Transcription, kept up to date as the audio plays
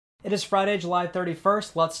It is Friday, July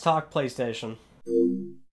 31st. Let's talk PlayStation.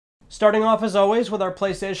 Starting off as always with our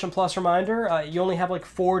PlayStation Plus reminder, you only have like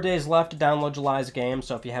 4 days left to download July's game,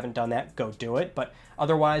 so if you haven't done that, go do it. But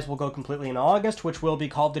otherwise, we'll go completely in August, which will be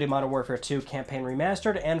Call of Duty Modern Warfare 2 Campaign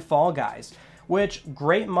Remastered and Fall Guys. Which,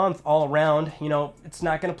 great month all around. You know, it's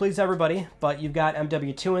not going to please everybody, but you've got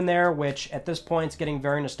MW2 in there, which at this point is getting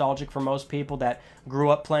very nostalgic for most people that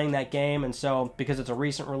grew up playing that game, and so because it's a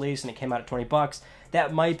recent release and it came out at 20 bucks,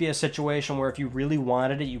 that might be a situation where if you really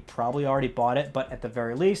wanted it, you probably already bought it, but at the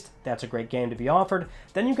very least, that's a great game to be offered.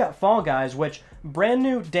 Then you've got Fall Guys, which brand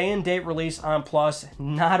new day-and-date release on Plus.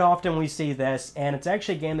 Not often we see this, and it's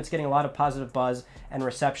actually a game that's getting a lot of positive buzz and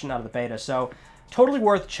reception out of the beta, so totally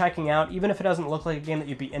worth checking out, even if it doesn't look like a game that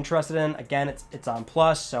you'd be interested in. Again, it's on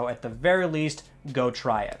Plus, so at the very least, go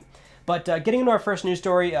try it. But getting into our first news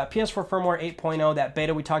story, PS4 Firmware 8.0, that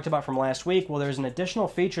beta we talked about from last week, well, there's an additional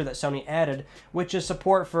feature that Sony added, which is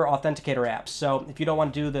support for Authenticator apps. So if you don't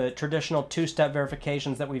want to do the traditional two-step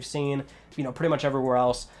verifications that we've seen, you know, pretty much everywhere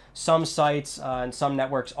else, some sites and some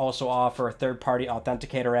networks also offer third-party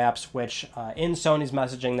Authenticator apps, which in Sony's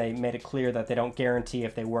messaging, they made it clear that they don't guarantee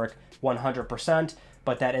if they work 100%,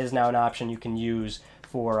 but that is now an option you can use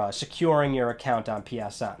for securing your account on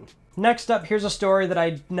PSN. Next up, here's a story that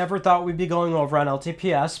I never thought we'd be going over on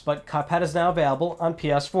LTPS, but Cuphead is now available on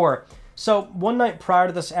PS4. So, one night prior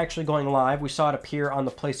to this actually going live, we saw it appear on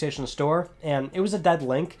the PlayStation Store, and it was a dead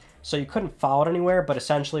link, so you couldn't follow it anywhere, but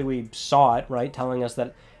essentially we saw it, right, telling us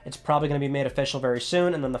that it's probably going to be made official very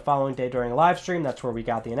soon, and then the following day during a live stream, that's where we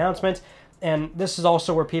got the announcement. And this is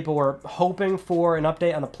also where people were hoping for an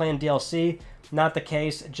update on the planned DLC. Not the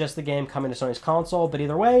case, just the game coming to Sony's console, but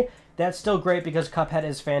either way, that's still great because Cuphead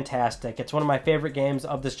is fantastic. It's one of my favorite games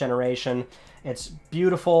of this generation. It's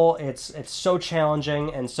beautiful, it's so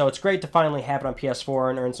challenging, and so it's great to finally have it on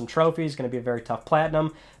PS4 and earn some trophies. It's going to be a very tough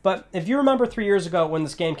platinum. But if you remember 3 years ago when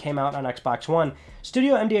this game came out on Xbox One,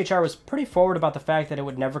 Studio MDHR was pretty forward about the fact that it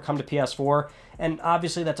would never come to PS4, and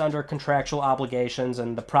obviously that's under contractual obligations,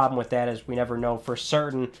 and the problem with that is we never know for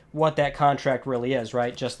certain what that contract really is,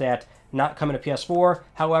 right? Just that not coming to PS4,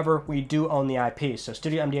 however, we do own the IP, so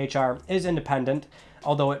Studio MDHR is independent,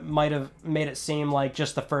 although it might have made it seem like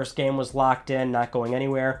just the first game was locked in, not going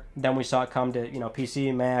anywhere. Then we saw it come to, you know,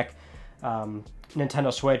 PC, Mac,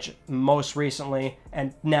 Nintendo Switch most recently,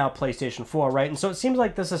 and now PlayStation 4, right? And so it seems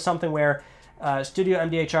like this is something where Studio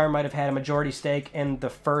MDHR might have had a majority stake in the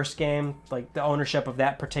first game, like the ownership of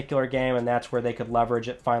that particular game, and that's where they could leverage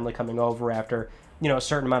it finally coming over after, you know, a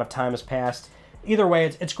certain amount of time has passed. Either way,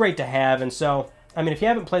 it's great to have, and so, I mean, if you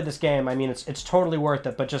haven't played this game, I mean, it's totally worth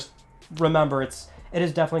it, but just remember, it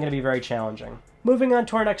is definitely going to be very challenging. Moving on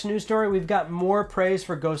to our next news story, we've got more praise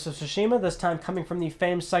for Ghost of Tsushima, this time coming from the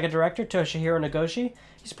famed Sega director, Toshihiro Nagoshi.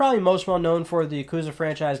 He's probably most well known for the Yakuza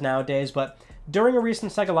franchise nowadays, but during a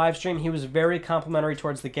recent Sega livestream, he was very complimentary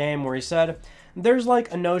towards the game, where he said, "There's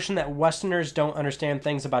like a notion that Westerners don't understand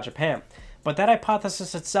things about Japan. But that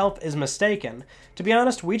hypothesis itself is mistaken. To be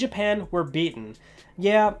honest, we Japan were beaten.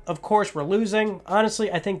 Yeah, of course we're losing.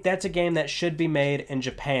 Honestly, I think that's a game that should be made in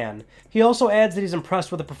Japan." He also adds that he's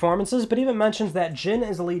impressed with the performances, but even mentions that Jin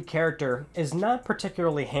as a lead character is not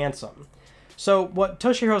particularly handsome. So what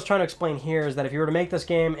Toshihiro's trying to explain here is that if you were to make this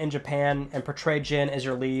game in Japan and portray Jin as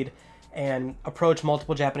your lead and approach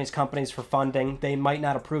multiple Japanese companies for funding, they might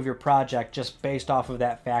not approve your project just based off of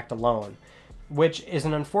that fact alone, which is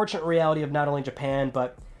an unfortunate reality of not only Japan,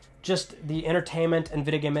 but just the entertainment and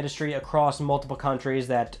video game industry across multiple countries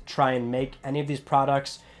that try and make any of these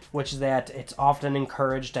products, which is that it's often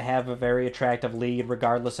encouraged to have a very attractive lead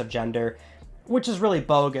regardless of gender, which is really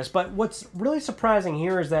bogus. But what's really surprising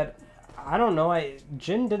here is that, I don't know,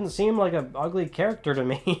 Jin didn't seem like an ugly character to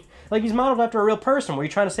me. Like, he's modeled after a real person. What are you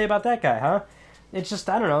trying to say about that guy, huh? It's just,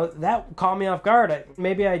 I don't know, that caught me off guard.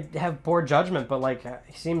 Maybe I have poor judgment, but like,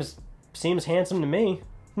 he seems handsome to me.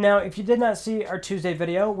 Now, if you did not see our Tuesday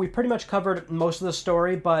video, we pretty much covered most of the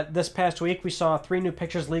story, but this past week we saw 3 new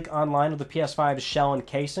pictures leak online of the PS5's shell and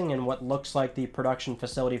casing and what looks like the production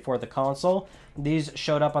facility for the console. These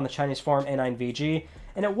showed up on the Chinese forum A9VG,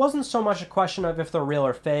 and it wasn't so much a question of if they're real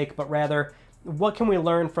or fake, but rather, what can we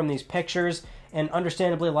learn from these pictures? And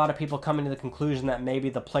understandably, a lot of people coming to the conclusion that maybe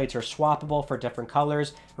the plates are swappable for different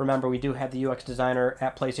colors. Remember, we do have the UX designer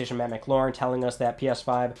at PlayStation, Matt McLaurin, telling us that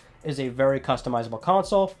PS5 is a very customizable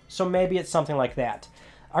console, so maybe it's something like that.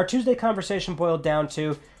 Our Tuesday conversation boiled down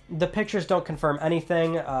to the pictures don't confirm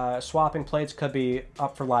anything. Swapping plates could be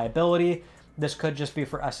up for liability. This could just be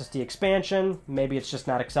for SSD expansion. Maybe it's just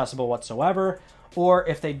not accessible whatsoever. Or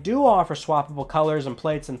if they do offer swappable colors and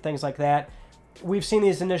plates and things like that, we've seen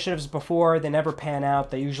these initiatives before. They never pan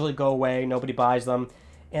out. They usually go away. Nobody buys them.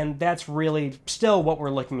 And that's really still what we're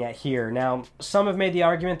looking at here. Now, some have made the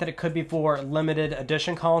argument that it could be for limited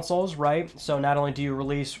edition consoles, right? So not only do you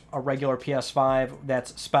release a regular PS5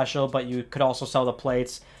 that's special, but you could also sell the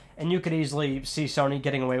plates. And you could easily see Sony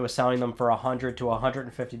getting away with selling them for $100 to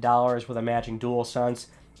 $150 with a matching DualSense,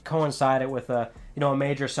 coincide it with a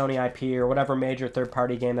major Sony IP or whatever major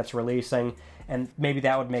third-party game that's releasing, and maybe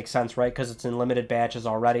that would make sense, right? Because it's in limited batches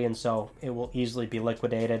already, and so it will easily be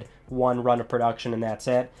liquidated, one run of production, and that's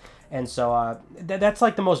it. And so that's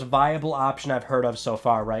like the most viable option I've heard of so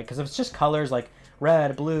far, right? Because if it's just colors like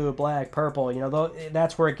red, blue, black, purple,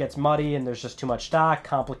 that's where it gets muddy and there's just too much stock,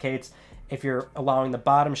 complicates. If you're allowing the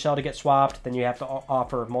bottom shell to get swapped, then you have to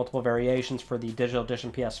offer multiple variations for the digital edition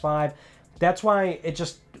PS5. That's why it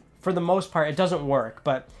just, for the most part, it doesn't work.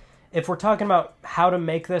 But if we're talking about how to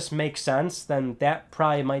make this make sense, then that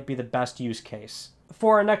probably might be the best use case.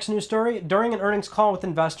 For our next news story, during an earnings call with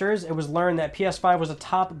investors, it was learned that PS5 was a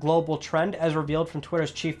top global trend as revealed from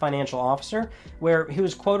Twitter's chief financial officer, where he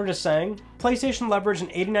was quoted as saying, PlayStation leveraged an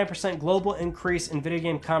 89% global increase in video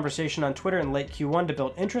game conversation on Twitter in late Q1 to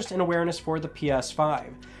build interest and awareness for the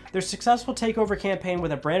PS5. Their successful takeover campaign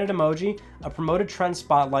with a branded emoji, a promoted trend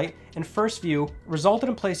spotlight, and first view resulted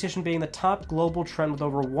in PlayStation being the top global trend with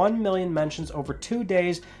over 1 million mentions over 2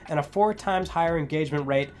 days and a 4 times higher engagement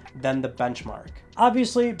rate than the benchmark.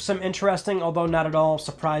 Obviously, some interesting, although not at all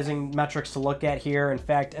surprising metrics to look at here. In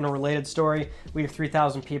fact, in a related story, we have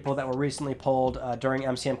 3,000 people that were recently polled during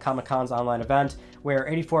MCM Comic-Con's online event, where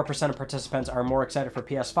 84% of participants are more excited for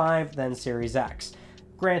PS5 than Series X.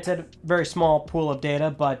 Granted, very small pool of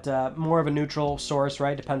data, but more of a neutral source,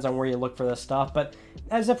 right? Depends on where you look for this stuff. But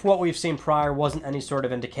as if what we've seen prior wasn't any sort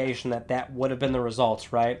of indication that that would have been the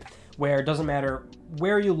results, right? Where it doesn't matter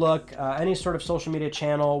where you look, any sort of social media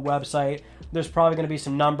channel, website, there's probably going to be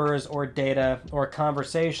some numbers or data or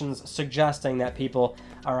conversations suggesting that people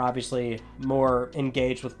are obviously more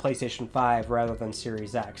engaged with PlayStation 5 rather than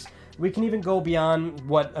Series X. We can even go beyond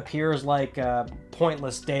what appears like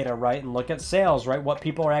pointless data, right? And look at sales, right? What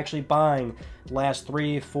people are actually buying. The last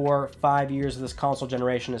 3, 4, 5 years of this console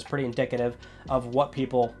generation is pretty indicative of what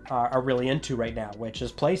people are really into right now, which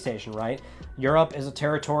is PlayStation, right? Europe is a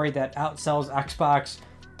territory that outsells Xbox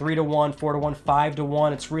 3-1, 4-1,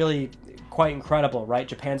 5-1. It's really quite incredible, right?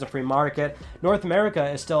 Japan's a free market. North America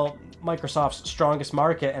is still Microsoft's strongest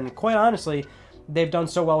market, and quite honestly, they've done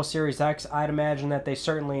so well with Series X, I'd imagine that they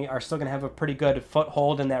certainly are still going to have a pretty good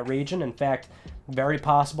foothold in that region. In fact, very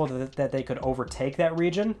possible that they could overtake that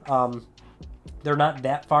region. They're not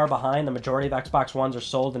that far behind. The majority of Xbox Ones are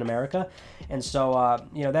sold in America. And so,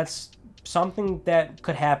 that's something that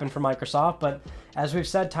could happen for Microsoft. But as we've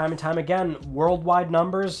said time and time again, worldwide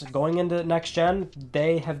numbers going into next gen,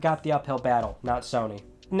 they have got the uphill battle, not Sony.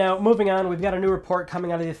 Now, moving on, we've got a new report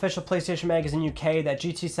coming out of the official PlayStation Magazine UK that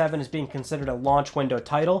GT7 is being considered a launch window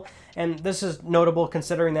title, and this is notable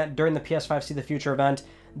considering that during the PS5 See the Future event,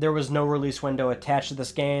 there was no release window attached to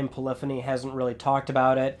this game. Polyphony hasn't really talked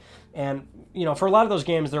about it, and, for a lot of those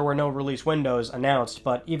games, there were no release windows announced,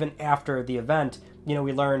 but even after the event,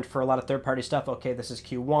 we learned for a lot of third-party stuff, okay, this is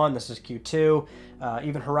Q1, this is Q2,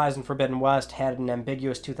 even Horizon Forbidden West had an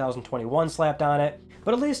ambiguous 2021 slapped on it.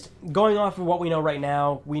 But at least, going off of what we know right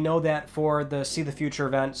now, we know that for the See the Future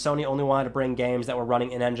event, Sony only wanted to bring games that were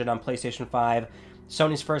running in-engine on PlayStation 5.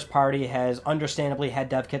 Sony's first party has understandably had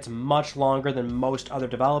dev kits much longer than most other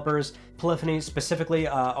developers. Polyphony specifically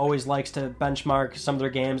always likes to benchmark some of their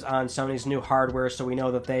games on Sony's new hardware, so we know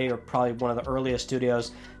that they are probably one of the earliest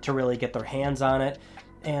studios to really get their hands on it.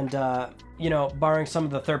 And, barring some of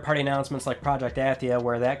the third-party announcements like Project Athia,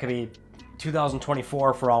 where that could be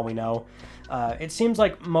 2024 for all we know, it seems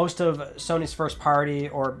like most of Sony's first party,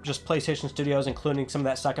 or just PlayStation Studios, including some of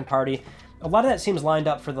that second party, a lot of that seems lined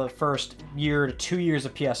up for the first year to 2 years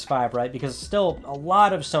of PS5, right? Because still, a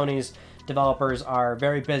lot of Sony's developers are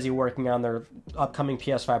very busy working on their upcoming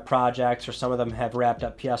PS5 projects, or some of them have wrapped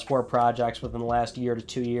up PS4 projects within the last year to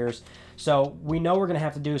 2 years. So we know we're going to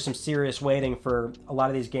have to do some serious waiting for a lot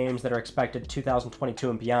of these games that are expected 2022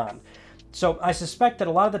 and beyond. So I suspect that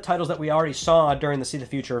a lot of the titles that we already saw during the See the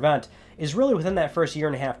Future event is really within that first year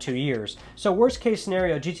and a half, 2 years. So worst case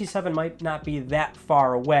scenario, GT7 might not be that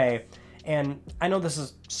far away. And I know this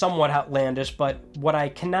is somewhat outlandish, but what I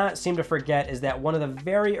cannot seem to forget is that one of the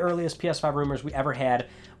very earliest PS5 rumors we ever had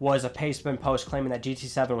was a Pastebin post claiming that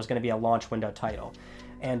GT7 was going to be a launch window title.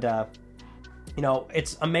 And,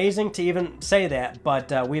 it's amazing to even say that,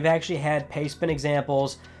 but we've actually had Pastebin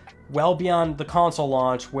examples well beyond the console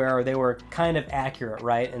launch where they were kind of accurate,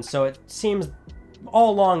 right? And so it seems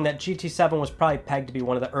all along that GT7 was probably pegged to be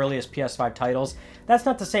one of the earliest PS5 titles. That's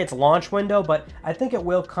not to say it's launch window, but I think it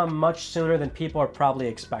will come much sooner than people are probably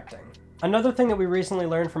expecting. Another thing that we recently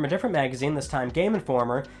learned from a different magazine, this time Game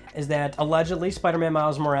Informer, is that allegedly Spider-Man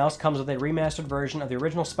Miles Morales comes with a remastered version of the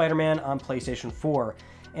original Spider-Man on PlayStation 4.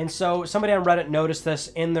 And so somebody on Reddit noticed this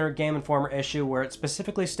in their Game Informer issue where it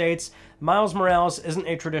specifically states, Miles Morales isn't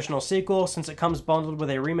a traditional sequel since it comes bundled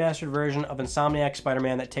with a remastered version of Insomniac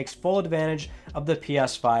Spider-Man that takes full advantage of the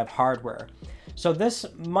PS5 hardware. So this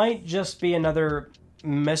might just be another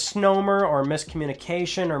misnomer or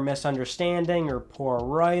miscommunication or misunderstanding or poor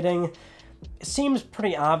writing. It seems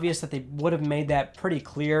pretty obvious that they would have made that pretty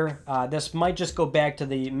clear. This might just go back to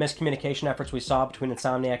the miscommunication efforts we saw between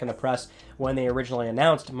Insomniac and the press when they originally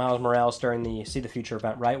announced Miles Morales during the See the Future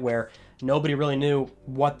event, right? Where nobody really knew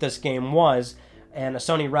what this game was, and a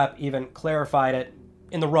Sony rep even clarified it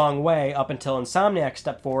in the wrong way up until Insomniac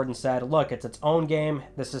stepped forward and said, look, it's its own game,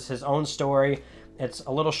 this is his own story, it's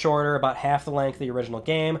a little shorter, about half the length of the original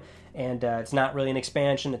game, and it's not really an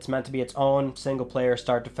expansion. It's meant to be its own single-player,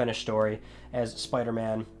 start-to-finish story as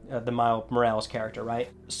Spider-Man, the Miles Morales character, right?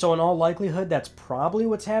 So in all likelihood, that's probably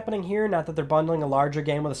what's happening here. Not that they're bundling a larger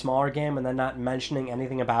game with a smaller game and then not mentioning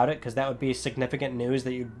anything about it, because that would be significant news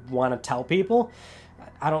that you'd want to tell people.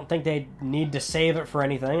 I don't think they need to save it for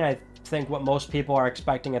anything. I think what most people are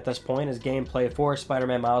expecting at this point is gameplay for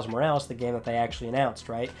Spider-Man Miles Morales, the game that they actually announced,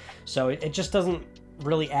 right? So it just doesn't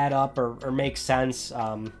really add up or make sense.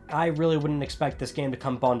 I really wouldn't expect this game to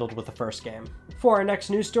come bundled with the first game. For our next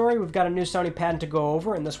news story, we've got a new Sony patent to go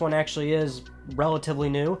over, and this one actually is relatively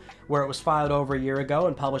new, where it was filed over a year ago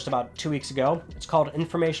and published about 2 weeks ago. It's called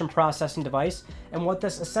Information Processing Device, and what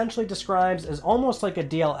this essentially describes is almost like a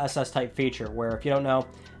DLSS type feature, where if you don't know,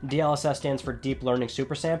 DLSS stands for Deep Learning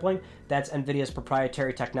Supersampling. That's NVIDIA's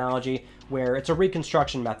proprietary technology, where it's a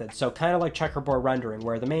reconstruction method, so kind of like checkerboard rendering,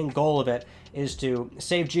 where the main goal of it is to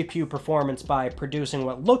save GPU performance by producing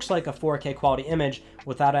what looks like a 4K quality image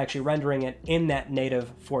without actually rendering it in that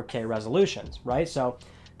native 4K resolutions, right? So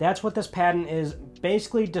that's what this patent is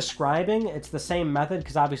basically describing. It's the same method,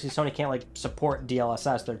 because obviously Sony can't like support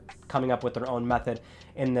DLSS. They're coming up with their own method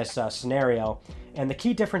in this scenario. And the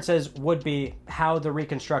key differences would be how the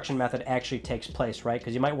reconstruction method actually takes place, right?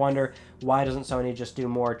 Because you might wonder, why doesn't Sony just do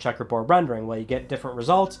more checkerboard rendering? Well, you get different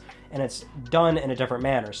results, and it's done in a different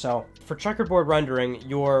manner. So for checkerboard rendering,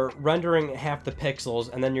 you're rendering half the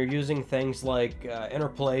pixels, and then you're using things like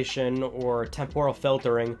interpolation or temporal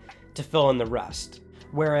filtering to fill in the rest.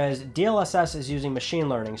 Whereas DLSS is using machine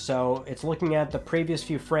learning, so it's looking at the previous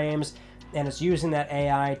few frames, and it's using that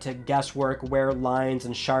AI to guesswork where lines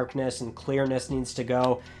and sharpness and clearness needs to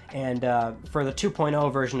go. And for the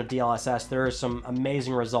 2.0 version of DLSS, there are some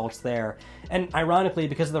amazing results there. And ironically,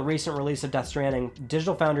 because of the recent release of Death Stranding,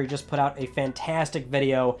 Digital Foundry just put out a fantastic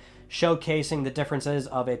video showcasing the differences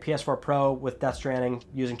of a PS4 Pro with Death Stranding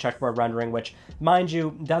using checkerboard rendering, which, mind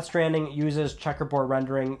you, Death Stranding uses checkerboard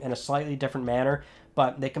rendering in a slightly different manner,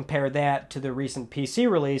 but they compare that to the recent PC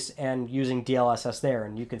release and using DLSS there,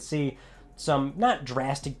 and you can see some not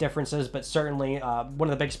drastic differences, but certainly one of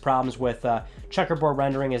the biggest problems with checkerboard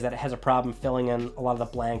rendering is that it has a problem filling in a lot of the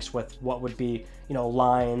blanks with what would be, you know,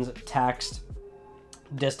 lines, text.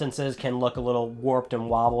 Distances can look a little warped and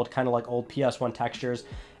wobbled, kind of like old PS1 textures.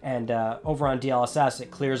 And over on DLSS, it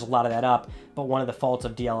clears a lot of that up. But one of the faults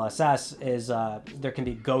of DLSS is there can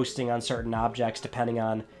be ghosting on certain objects depending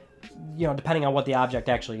on what the object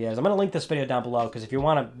actually is. I'm going to link this video down below, because if you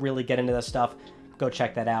want to really get into this stuff, go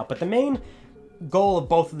check that out. But the main goal of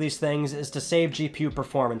both of these things is to save GPU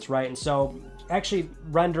performance, right? And so actually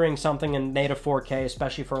rendering something in native 4K,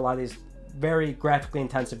 especially for a lot of these very graphically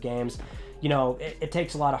intensive games, you know, it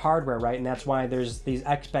takes a lot of hardware, right? And that's why there's these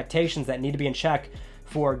expectations that need to be in check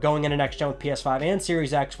for going into next gen with PS5 and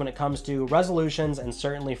Series X when it comes to resolutions and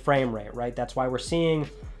certainly frame rate, right? That's why we're seeing,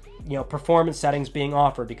 you know, performance settings being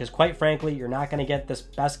offered, because quite frankly, you're not going to get this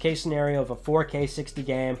best case scenario of a 4K 60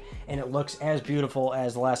 game and it looks as beautiful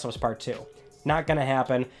as The Last of Us Part 2. Not going to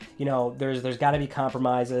happen. You know, there's got to be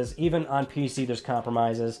compromises. Even on PC, there's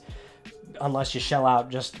compromises, unless you shell out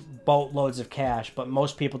just boatloads of cash, but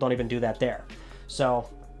most people don't even do that there. So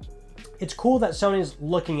it's cool that Sony's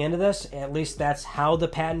looking into this. At least that's how the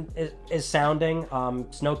patent is sounding.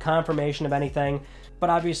 It's no confirmation of anything,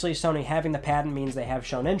 but obviously Sony having the patent means they have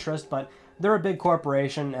shown interest, but they're a big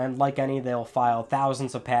corporation, and like any, they'll file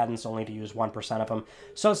thousands of patents only to use 1% of them.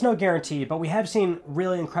 So it's no guarantee, but we have seen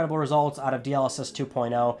really incredible results out of DLSS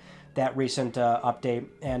 2.0, that recent update,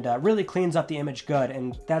 and really cleans up the image good.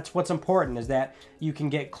 And that's what's important, is that you can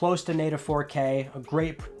get close to native 4K, a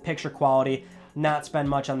great picture quality, not spend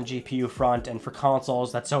much on the GPU front, and for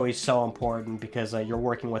consoles, that's always so important because you're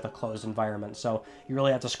working with a closed environment, so you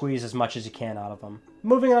really have to squeeze as much as you can out of them.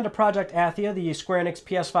 Moving on to Project Athia, the Square Enix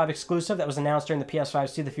PS5 exclusive that was announced during the PS5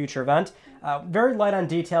 See the Future event. Very light on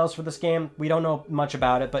details for this game. We don't know much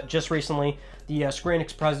about it, but just recently, the Square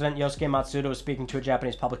Enix president, Yosuke Matsuda, was speaking to a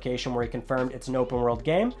Japanese publication where he confirmed it's an open-world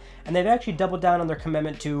game, and they've actually doubled down on their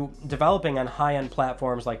commitment to developing on high-end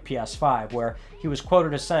platforms like PS5, where he was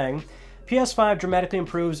quoted as saying, PS5 dramatically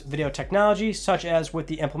improves video technology, such as with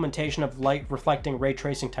the implementation of light-reflecting ray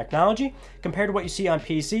tracing technology. Compared to what you see on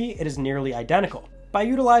PC, it is nearly identical. By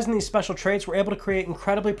utilizing these special traits, we're able to create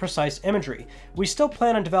incredibly precise imagery. We still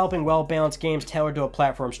plan on developing well-balanced games tailored to a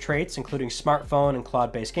platform's traits, including smartphone and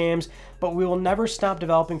cloud-based games, but we will never stop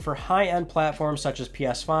developing for high-end platforms such as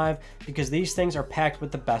PS5, because these things are packed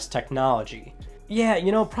with the best technology. Yeah,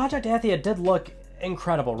 you know, Project Athia did look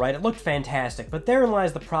incredible, right? It looked fantastic, but therein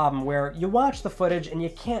lies the problem where you watch the footage and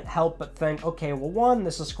you can't help but think, okay, well, one,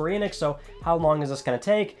 this is Square Enix, so how long is this going to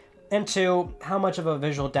take? And two, how much of a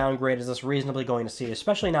visual downgrade is this reasonably going to see,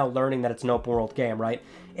 especially now learning that it's an open world game, right?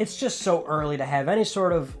 It's just so early to have any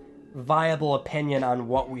sort of viable opinion on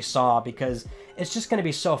what we saw because it's just going to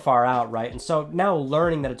be so far out, right? And so now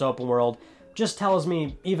learning that it's open world just tells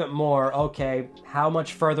me even more, okay, how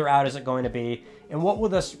much further out is it going to be? And what will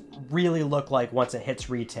this really look like once it hits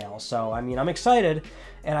retail? So, I mean, I'm excited,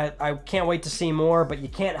 and I can't wait to see more, but you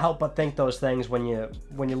can't help but think those things when you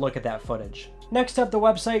look at that footage. Next up, the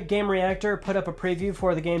website Game Reactor put up a preview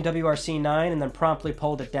for the game WRC9 and then promptly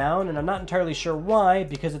pulled it down, and I'm not entirely sure why,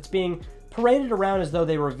 because it's being paraded around as though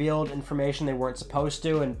they revealed information they weren't supposed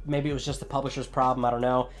to, and maybe it was just the publisher's problem, I don't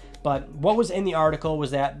know. But what was in the article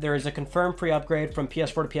was that there is a confirmed free upgrade from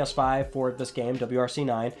PS4 to PS5 for this game,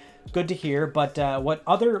 WRC9. Good to hear, but what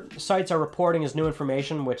other sites are reporting as new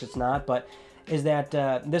information, which it's not, but is that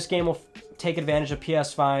this game will take advantage of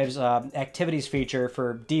PS5's activities feature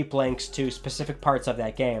for deep links to specific parts of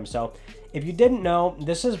that game. So if you didn't know,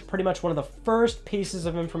 this is pretty much one of the first pieces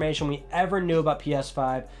of information we ever knew about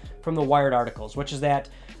PS5 from the Wired articles, which is that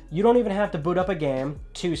you don't even have to boot up a game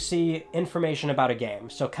to see information about a game.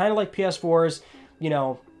 So kind of like PS4's, you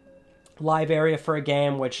know, live area for a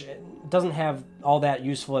game, which doesn't have all that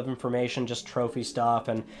useful of information, just trophy stuff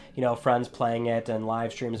and, you know, friends playing it and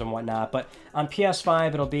live streams and whatnot. But on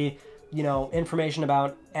PS5, it'll be, you know, information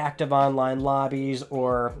about active online lobbies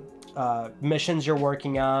or missions you're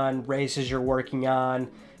working on, races you're working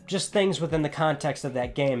on, just things within the context of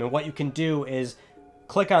that game. And what you can do is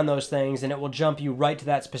click on those things and it will jump you right to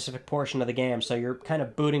that specific portion of the game. So you're kind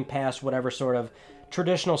of booting past whatever sort of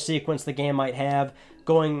traditional sequence the game might have,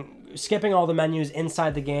 skipping all the menus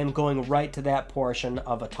inside the game, going right to that portion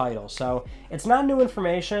of a title. So it's not new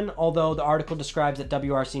information, although the article describes that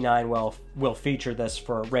WRC9 will feature this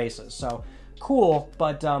for races. So cool,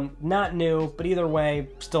 but not new, but either way,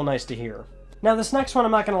 still nice to hear. Now this next one,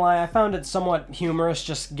 I'm not going to lie, I found it somewhat humorous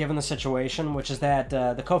just given the situation, which is that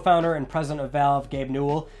the co-founder and president of Valve, Gabe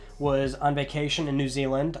Newell, was on vacation in New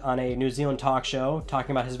Zealand on a New Zealand talk show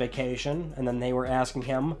talking about his vacation, and then they were asking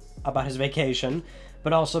him about his vacation,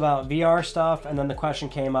 but also about VR stuff, and then the question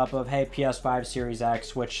came up of, hey, PS5 Series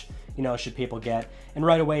X, which, you know, should people get? And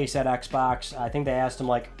right away he said Xbox. I think they asked him,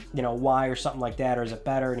 like, you know, why or something like that, or is it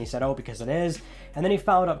better? And he said, oh, because it is. And then he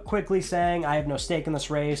followed up quickly saying, I have no stake in this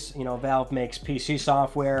race. You know, Valve makes PC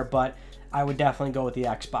software, but I would definitely go with the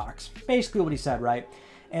Xbox. Basically what he said, right?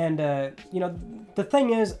 And, you know, the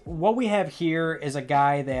thing is, what we have here is a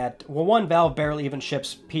guy that, well, one, Valve barely even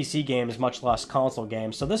ships PC games, much less console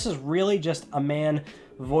games. So this is really just a man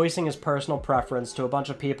voicing his personal preference to a bunch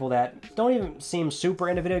of people that don't even seem super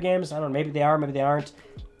into video games. I don't know, maybe they are, maybe they aren't.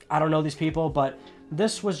 I don't know these people, but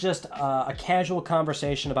this was just a casual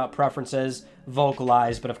conversation about preferences,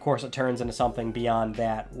 vocalized, but of course it turns into something beyond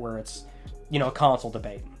that, where it's, you know, a console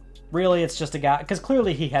debate. Really, it's just a guy, because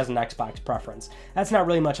clearly he has an Xbox preference. That's not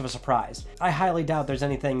really much of a surprise. I highly doubt there's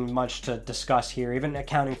anything much to discuss here, even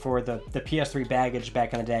accounting for the PS3 baggage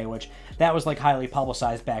back in the day, which that was like highly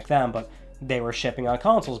publicized back then, but they were shipping on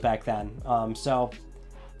consoles back then. So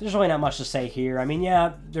there's really not much to say here. I mean,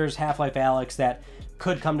 yeah, there's Half-Life Alyx that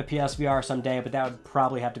could come to PSVR someday, but that would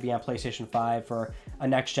probably have to be on PlayStation 5 for a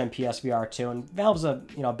next-gen PSVR 2, and Valve's a,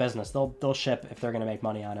 you know, business. They'll ship if they're going to make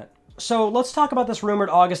money on it. So let's talk about this rumored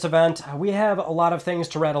August event. We have a lot of things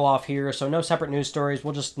to rattle off here, so no separate news stories.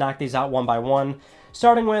 We'll just knock these out one by one.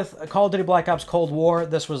 Starting with Call of Duty Black Ops Cold War.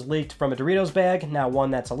 This was leaked from a Doritos bag. Now, one,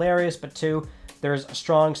 that's hilarious, but two, there's a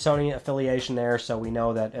strong Sony affiliation there, so we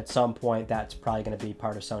know that at some point that's probably going to be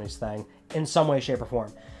part of Sony's thing in some way, shape, or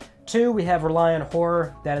form. Two, we have Rely on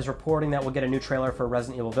Horror that is reporting that we'll get a new trailer for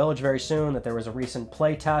Resident Evil Village very soon, that there was a recent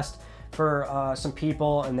play test for some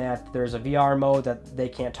people, and that there's a VR mode that they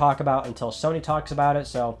can't talk about until Sony talks about it,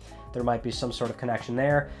 so there might be some sort of connection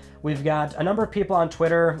there. We've got a number of people on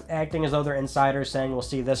Twitter acting as though they're insiders, saying we'll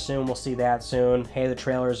see this soon, we'll see that soon, hey, the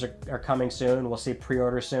trailers are coming soon, we'll see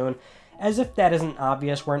pre-order soon. As if that isn't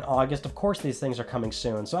obvious, we're in August, of course these things are coming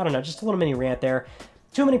soon. So I don't know, just a little mini rant there.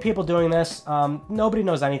 Too many people doing this, nobody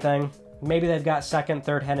knows anything. Maybe they've got second,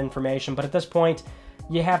 third-hand information, but at this point,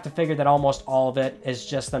 you have to figure that almost all of it is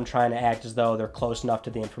just them trying to act as though they're close enough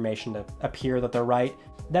to the information to appear that they're right.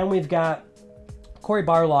 Then we've got Cory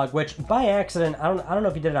Barlog, which by accident, I don't know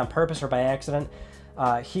if he did it on purpose or by accident,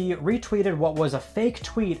 he retweeted what was a fake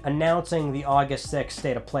tweet announcing the August 6th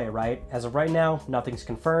State of Play, right? As of right now, nothing's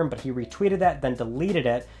confirmed, but he retweeted that, then deleted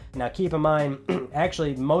it. Now keep in mind,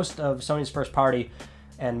 actually, most of Sony's first party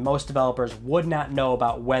and most developers would not know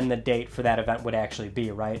about when the date for that event would actually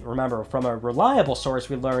be, right? Remember, from a reliable source,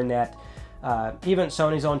 we learned that even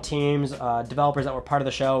Sony's own teams, developers that were part of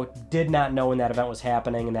the show, did not know when that event was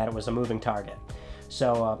happening and that it was a moving target.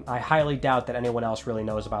 So I highly doubt that anyone else really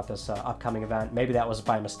knows about this upcoming event. Maybe that was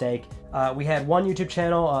by mistake. We had one YouTube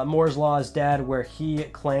channel, Moore's Law is Dead, where he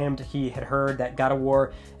claimed he had heard that God of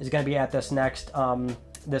War is going to be at this next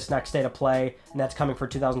State of Play, and that's coming for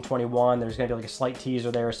 2021. There's going to be like a slight teaser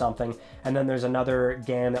there or something. And then there's another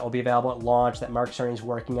game that will be available at launch that Mark Cerny's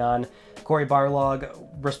working on. Cory Barlog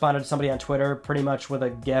responded to somebody on Twitter pretty much with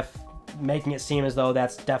a GIF, making it seem as though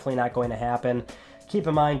that's definitely not going to happen. Keep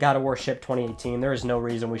in mind, God of War shipped 2018. There is no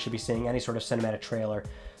reason we should be seeing any sort of cinematic trailer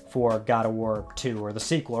for God of War 2 or the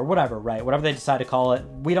sequel or whatever, right? Whatever they decide to call it,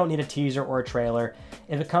 we don't need a teaser or a trailer.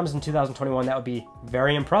 If it comes in 2021, that would be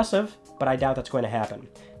very impressive, but I doubt that's going to happen.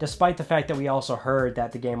 Despite the fact that we also heard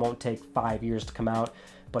that the game won't take 5 years to come out,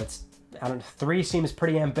 but it's, I don't know, 3 seems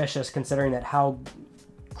pretty ambitious considering that how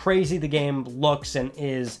crazy the game looks and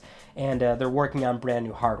is, and they're working on brand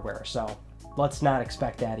new hardware, so let's not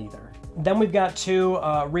expect that either. Then we've got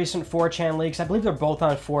 2 recent 4chan leaks. I believe they're both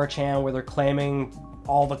on 4chan, where they're claiming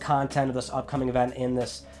all the content of this upcoming event in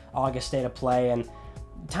this August State of Play. And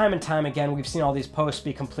time again, we've seen all these posts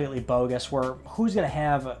be completely bogus, where who's going to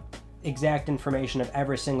have exact information of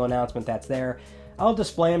every single announcement that's there? I'll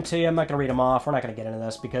display them to you. I'm not going to read them off. We're not going to get into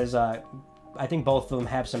this because I think both of them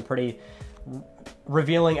have some pretty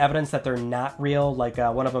revealing evidence that they're not real. Like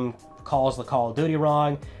one of them calls the Call of Duty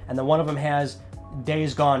wrong, and then one of them has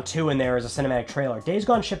Days Gone 2 in there as a cinematic trailer. Days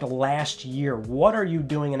Gone shipped last year. What are you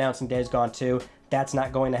doing announcing Days Gone 2? That's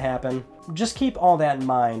not going to happen. Just keep all that in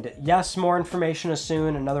mind. Yes, more information is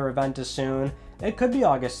soon, another event is soon. It could be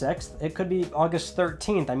August 6th, it could be August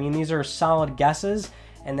 13th. I mean, these are solid guesses,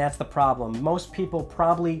 and that's the problem. Most people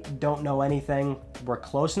probably don't know anything. We're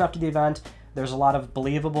close enough to the event. There's a lot of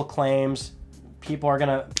believable claims. People are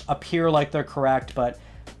gonna appear like they're correct, but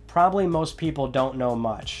probably most people don't know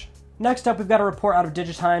much. Next up, we've got a report out of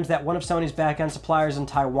Digitimes that one of Sony's back-end suppliers in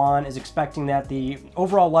Taiwan is expecting that the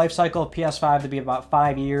overall life cycle of PS5 to be about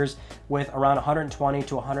 5 years, with around 120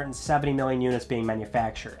 to 170 million units being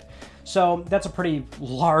manufactured. So that's a pretty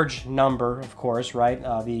large number, of course, right?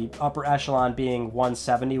 The upper echelon being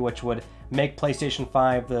 170, which would make PlayStation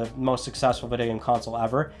 5 the most successful video game console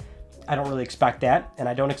ever. I don't really expect that, and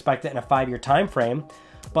I don't expect it in a 5-year time frame.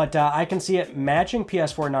 But I can see it matching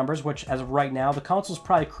PS4 numbers, which as of right now, the console's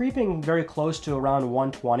probably creeping very close to around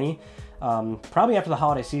 120. Probably after the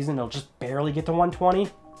holiday season, it'll just barely get to 120.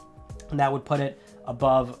 And that would put it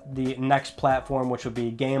above the next platform, which would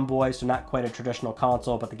be Game Boy, so not quite a traditional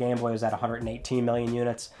console, but the Game Boy is at 118 million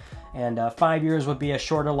units. And 5 years would be a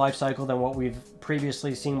shorter life cycle than what we've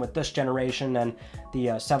previously seen with this generation and the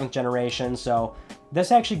 7th generation. So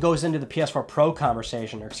this actually goes into the PS4 Pro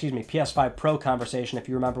conversation, or excuse me, PS5 Pro conversation, if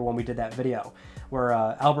you remember when we did that video, where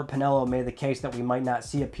Albert Pinello made the case that we might not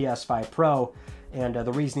see a PS5 Pro, and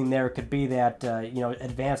the reasoning there could be that, you know,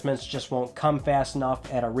 advancements just won't come fast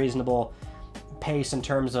enough at a reasonable pace in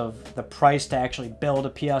terms of the price to actually build a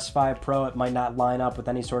PS5 Pro. It might not line up with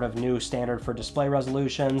any sort of new standard for display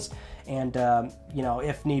resolutions, and you know,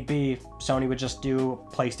 if need be, Sony would just do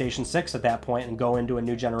PlayStation 6 at that point and go into a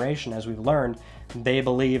new generation. As we've learned, they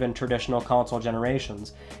believe in traditional console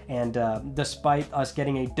generations, and despite us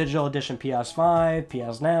getting a digital edition PS5,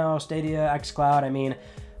 PS Now, Stadia, xCloud, I mean,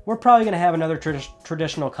 we're probably going to have another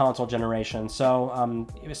traditional console generation. So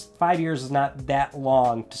 5 years is not that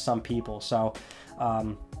long to some people. So,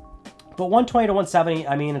 but 120 to 170,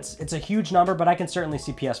 I mean, it's a huge number, but I can certainly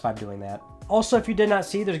see PS5 doing that. Also, if you did not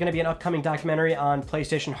see, there's going to be an upcoming documentary on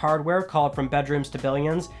PlayStation hardware called From Bedrooms to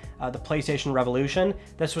Billions. the PlayStation Revolution.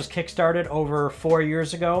 This was kickstarted over 4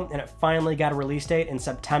 years ago, and it finally got a release date in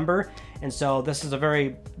September. And so this is a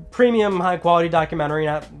very premium, high-quality documentary,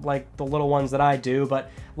 not like the little ones that I do,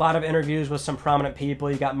 but a lot of interviews with some prominent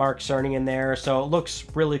people. You got Mark Cerny in there, so it looks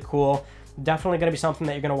really cool. Definitely going to be something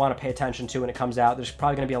that you're going to want to pay attention to when it comes out. There's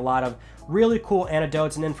probably going to be a lot of really cool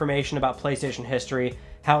anecdotes and information about PlayStation history,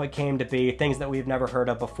 how it came to be, things that we've never heard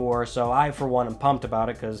of before. So I, for one, am pumped about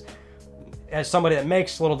it because as somebody that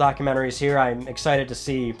makes little documentaries here, I'm excited to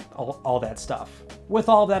see all that stuff. With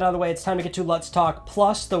all of that out of the way, it's time to get to Let's Talk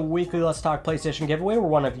Plus, the weekly Let's Talk PlayStation giveaway where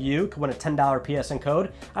one of you could win a $10 PSN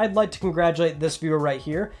code. I'd like to congratulate this viewer right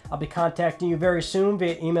here. I'll be contacting you very soon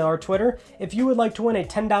via email or Twitter. If you would like to win a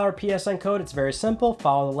 $10 PSN code, it's very simple.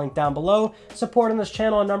 Follow the link down below. Supporting this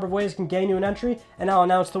channel a number of ways can gain you an entry, and I'll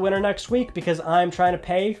announce the winner next week because I'm trying to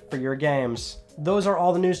pay for your games. Those are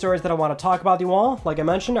all the news stories that I want to talk about with you all. Like I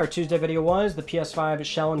mentioned, our Tuesday video was the PS5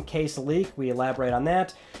 shell and case leak. We elaborate on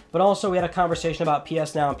that. But also we had a conversation about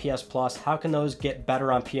PS Now and PS Plus. How can those get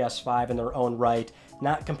better on PS5 in their own right?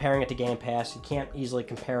 Not comparing it to Game Pass. You can't easily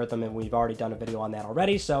compare them, and we've already done a video on that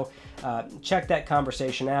already. So check that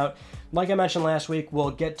conversation out. Like I mentioned last week,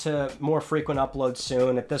 we'll get to more frequent uploads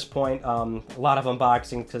soon. At this point, a lot of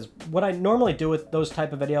unboxing, because what I normally do with those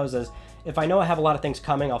type of videos is if I know I have a lot of things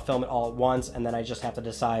coming, I'll film it all at once, and then I just have to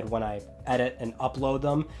decide when I edit and upload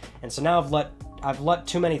them. And so now I've let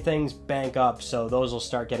too many things bank up, so those will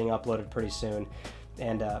start getting uploaded pretty soon.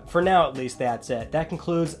 And for now, at least, that's it. That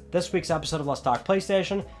concludes this week's episode of Let's Talk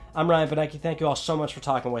PlayStation. I'm Ryan Benecki. Thank you all so much for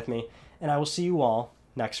talking with me, and I will see you all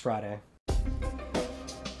next Friday.